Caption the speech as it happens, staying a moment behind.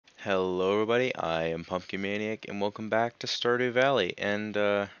Hello everybody, I am Pumpkin Maniac and welcome back to Stardew Valley. And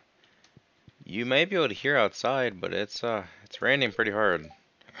you may be able to hear outside, but it's raining pretty hard.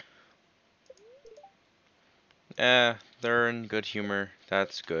 They're in good humor.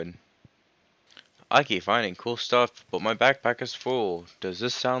 That's good. I keep finding cool stuff, but my backpack is full. Does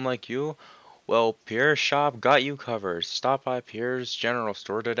this sound like you? Well, Pierre's shop got you covered. Stop by Pierre's General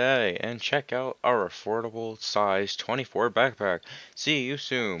Store today and check out our affordable size 24 backpack. See you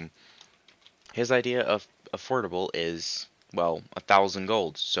soon. His idea of affordable is, well, 1,000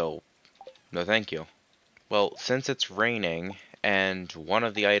 gold, so no thank you. Well, since it's raining and one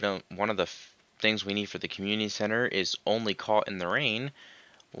of the things we need for the community center is only caught in the rain,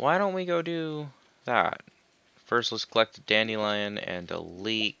 why don't we go do that? First, let's collect a dandelion and a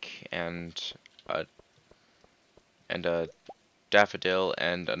leek a and a daffodil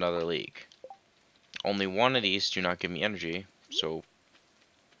and another leek. Only one of these do not give me energy, so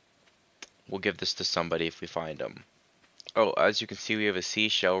we'll give this to somebody if we find them. Oh, as you can see, we have a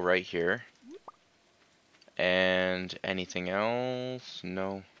seashell right here. And anything else?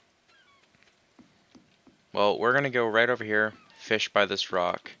 No. Well, we're gonna go right over here, fish by this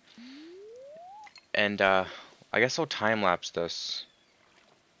rock, and I guess I'll time-lapse this.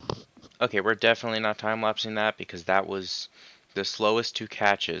 Okay, we're definitely not time-lapsing that because that was the slowest 2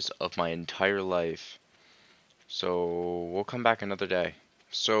 catches of my entire life. So we'll come back another day.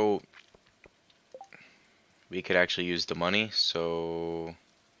 So we could actually use the money, so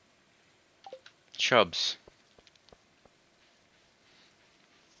chubs.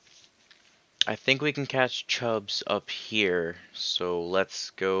 I think we can catch chubs up here, so let's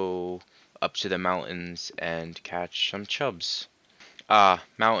go up to the mountains and catch some chubs. Ah,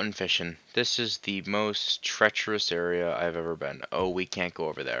 mountain fishing. This is the most treacherous area I've ever been. Oh, we can't go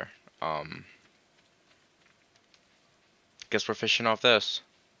over there. Guess we're fishing off this.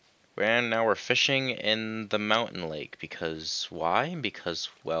 And now we're fishing in the mountain lake because why? Because,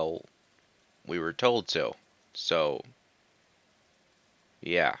 well, we were told so. So,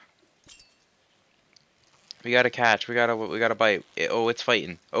 yeah. We got a catch. We got a bite. Oh, it's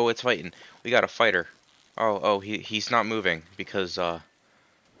fighting. Oh, it's fighting. We got a fighter. Oh, he's not moving because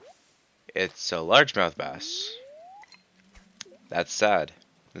it's a largemouth bass. That's sad.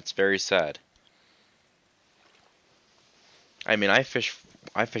 That's very sad. I mean, I fish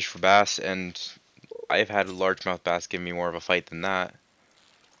for bass, and I've had a largemouth bass give me more of a fight than that.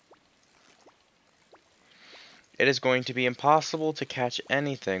 It is going to be impossible to catch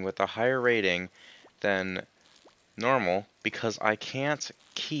anything with a higher rating than normal because I can't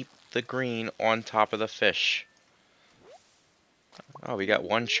keep the green on top of the fish. Oh, we got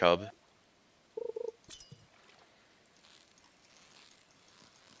one chub.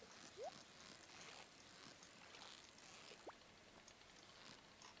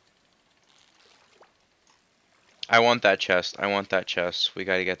 I want that chest. I want that chest. We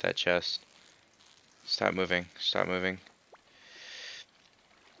gotta get that chest. Stop moving. Stop moving.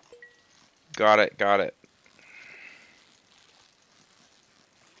 Got it. Got it.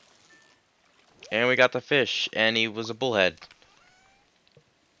 And we got the fish. And he was a bullhead.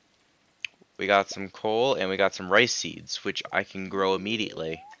 We got some coal and we got some rice seeds, which I can grow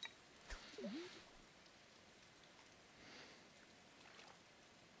immediately.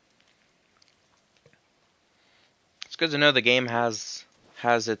 It's good to know the game has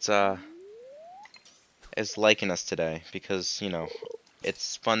its is liking us today because, you know,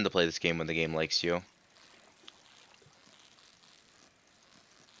 it's fun to play this game when the game likes you.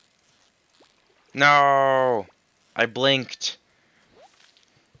 No! I blinked.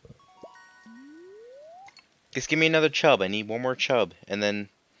 Just give me another chub. I need one more chub and then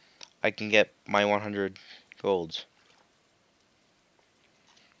I can get my 100 golds.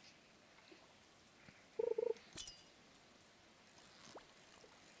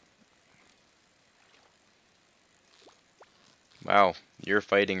 Wow, you're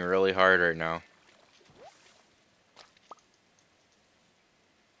fighting really hard right now.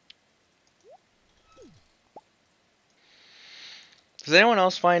 Does anyone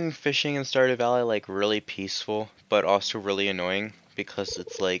else find fishing in Stardew Valley like really peaceful, but also really annoying? Because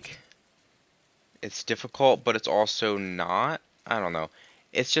it's like, it's difficult, but it's also not? I don't know.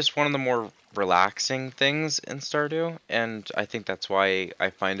 It's just one of the more relaxing things in Stardew, and I think that's why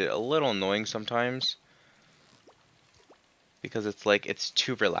I find it a little annoying sometimes. Because it's like, it's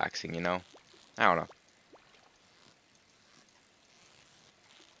too relaxing, you know? I don't know.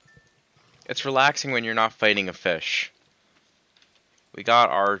 It's relaxing when you're not fighting a fish. We got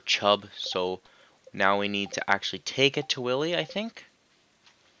our chub, so now we need to actually take it to Willy, I think.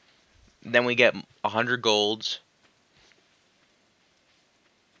 Then we get 100 golds.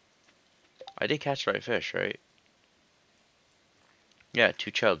 I did catch the right fish, right? Yeah, 2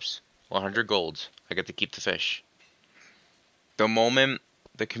 chubs. 100 golds. I get to keep the fish. The moment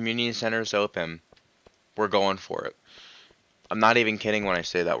the community center is open, we're going for it. I'm not even kidding when I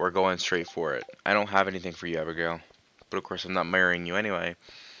say that. We're going straight for it. I don't have anything for you, Abigail. But of course, I'm not marrying you anyway,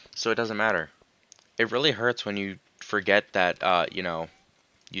 so it doesn't matter. It really hurts when you forget that,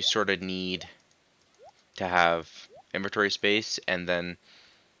 you sort of need to have inventory space, and then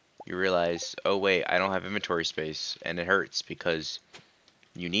you realize, oh wait, I don't have inventory space, and it hurts because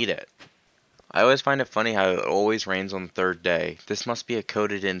you need it. I always find it funny how it always rains on the third day. This must be a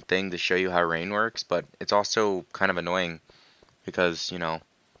coded in thing to show you how rain works, but it's also kind of annoying because,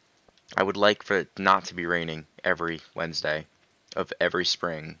 I would like for it not to be raining every Wednesday of every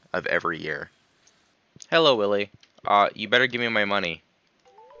spring of every year. Hello, Willie. You better give me my money.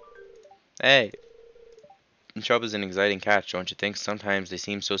 Hey, Chubb is an exciting catch, don't you think? Sometimes they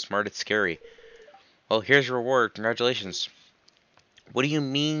seem so smart it's scary. Well, here's your reward. Congratulations. What do you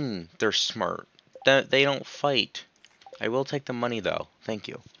mean they're smart? They don't fight. I will take the money though. Thank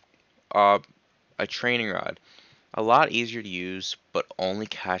you. Uh, a training rod. A lot easier to use, but only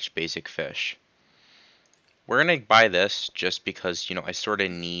catch basic fish. We're gonna buy this just because, I sort of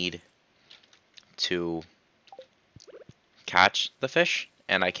need to catch the fish,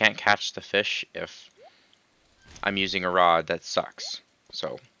 and I can't catch the fish if I'm using a rod that sucks.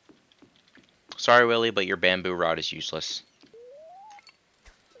 So, sorry Willie, but your bamboo rod is useless.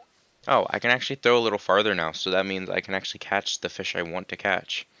 Oh, I can actually throw a little farther now, so that means I can actually catch the fish I want to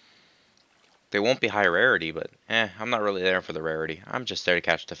catch. They won't be high rarity, but I'm not really there for the rarity. I'm just there to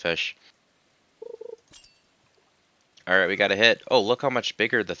catch the fish. Alright, we got a hit. Oh, look how much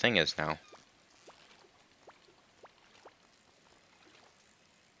bigger the thing is now.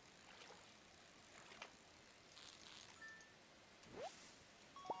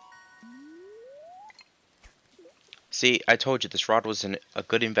 See, I told you this rod was a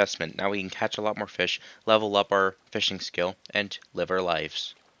good investment. Now we can catch a lot more fish, level up our fishing skill, and live our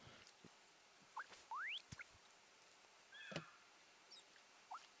lives.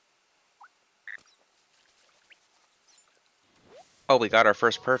 Oh, we got our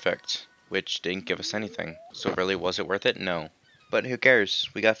first perfect, which didn't give us anything. So really, was it worth it? No. But who cares?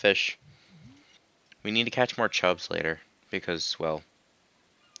 We got fish. We need to catch more chubs later, because, well,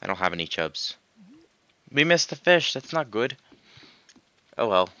 I don't have any chubs. We missed the fish, that's not good. Oh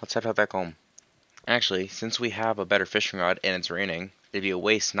well, let's head back home. Actually, since we have a better fishing rod and it's raining, it'd be a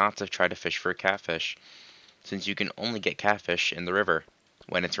waste not to try to fish for a catfish, since you can only get catfish in the river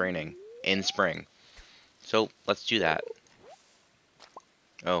when it's raining, in spring. So, let's do that.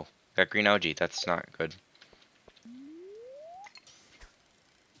 Oh, got green algae, that's not good.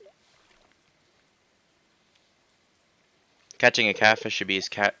 Catching a catfish should be as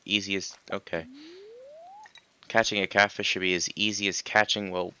easy as... Okay. Catching a catfish should be as easy as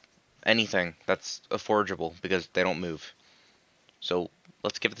catching, well, anything that's forageable, because they don't move. So,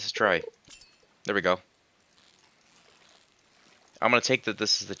 let's give this a try. There we go. I'm gonna take that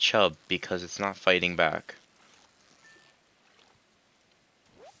this is the chub, because it's not fighting back.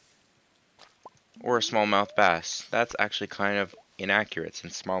 Or a smallmouth bass. That's actually kind of inaccurate,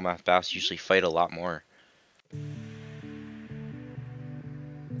 since smallmouth bass usually fight a lot more.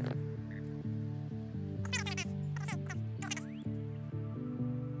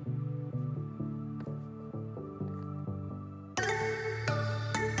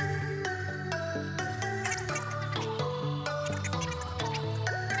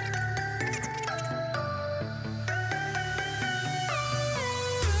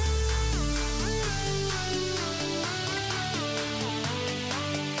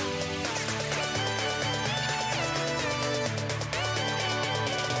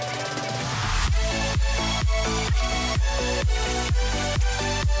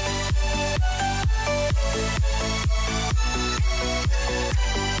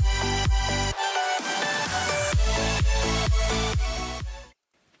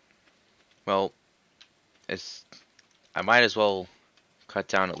 Well, I might as well cut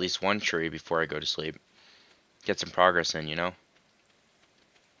down at least one tree before I go to sleep. Get some progress in,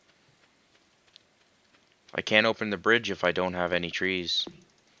 I can't open the bridge if I don't have any trees.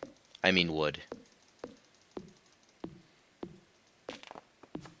 I mean wood.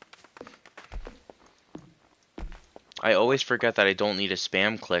 I always forget that I don't need to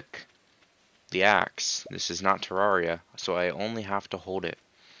spam click the axe. This is not Terraria, so I only have to hold it.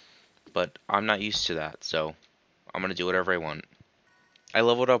 But I'm not used to that, so I'm gonna do whatever I want. I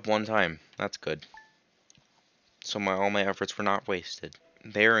leveled up one time. That's good. So all my efforts were not wasted.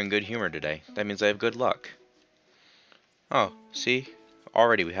 They are in good humor today. That means I have good luck. Oh, see?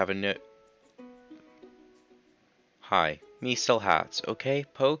 Already we have a Hi, me sell hats, okay,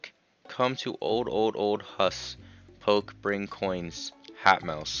 Poke? Come to old Huss. Poke, bring coins. Hat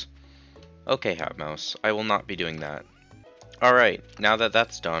Mouse. Okay, Hat Mouse, I will not be doing that. Alright, now that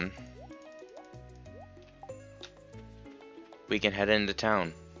that's done, we can head into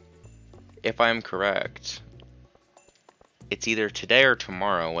town. If I am correct, it's either today or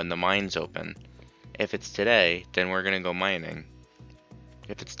tomorrow when the mines open. If it's today, then we're gonna go mining.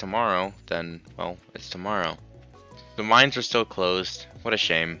 If it's tomorrow, then, well, it's tomorrow. The mines are still closed. What a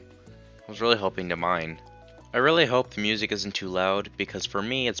shame. I was really hoping to mine. I really hope the music isn't too loud, because for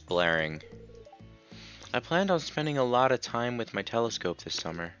me it's blaring. I planned on spending a lot of time with my telescope this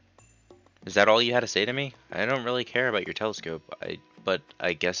summer. Is that all you had to say to me? I don't really care about your telescope, but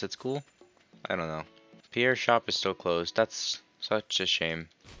I guess it's cool? I don't know. Pierre's shop is still closed. That's such a shame.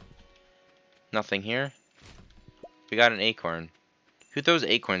 Nothing here? We got an acorn. Who throws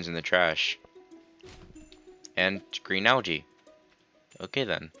acorns in the trash? And green algae. Okay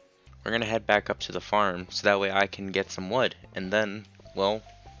then. We're gonna head back up to the farm so that way I can get some wood. And then, well,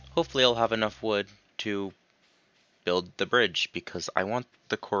 hopefully I'll have enough wood to build the bridge because I want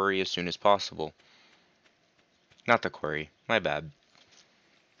the quarry as soon as possible. Not the quarry, my bad.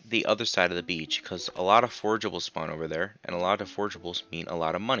 The other side of the beach because a lot of forageables spawn over there and a lot of forageables mean a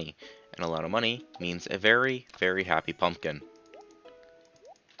lot of money. And a lot of money means a very, very happy pumpkin.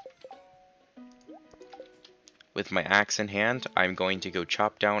 With my axe in hand, I'm going to go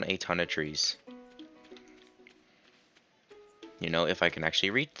chop down a ton of trees. You know, if I can actually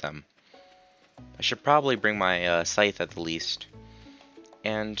reach them. I should probably bring my scythe at the least.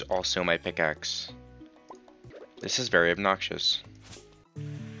 And also my pickaxe. This is very obnoxious.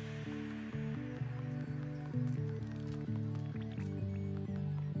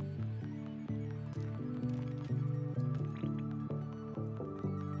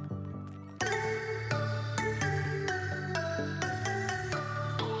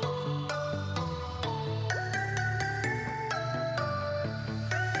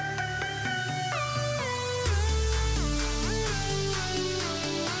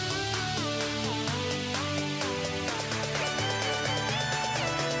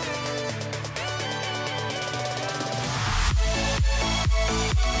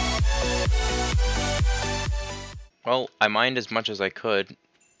 Well, I mined as much as I could.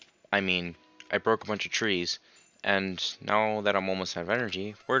 I mean, I broke a bunch of trees. And now that I'm almost out of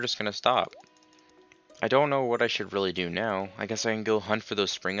energy, we're just gonna stop. I don't know what I should really do now. I guess I can go hunt for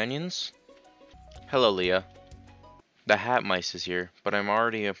those spring onions? Hello, Leah. The hat mice is here, but I'm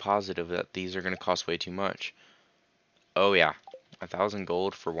already positive that these are gonna cost way too much. Oh yeah, 1,000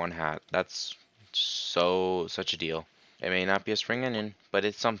 gold for one hat. That's such a deal. It may not be a spring onion, but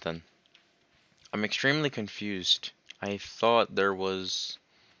it's something. I'm extremely confused. I thought there was...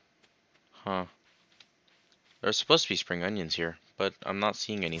 Huh. There's supposed to be spring onions here, but I'm not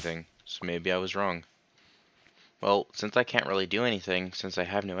seeing anything, so maybe I was wrong. Well, since I can't really do anything, since I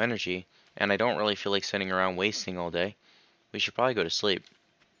have no energy, and I don't really feel like sitting around wasting all day, we should probably go to sleep.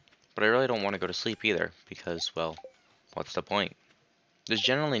 But I really don't want to go to sleep either, because, well, what's the point? There's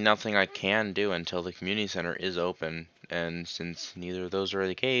generally nothing I can do until the community center is open, and since neither of those are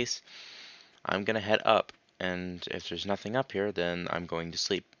the case, I'm gonna head up, and if there's nothing up here, then I'm going to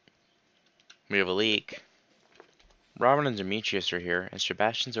sleep. We have a leak. Robin and Demetrius are here, and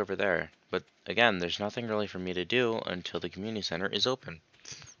Sebastian's over there, but again, there's nothing really for me to do until the community center is open.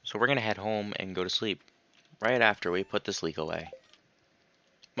 So we're gonna head home and go to sleep, right after we put this leak away.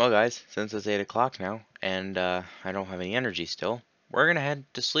 Well guys, since it's 8 o'clock now, and I don't have any energy still, we're gonna head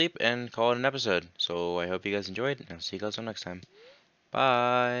to sleep and call it an episode. So I hope you guys enjoyed, and I'll see you guys all next time.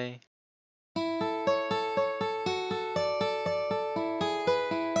 Bye!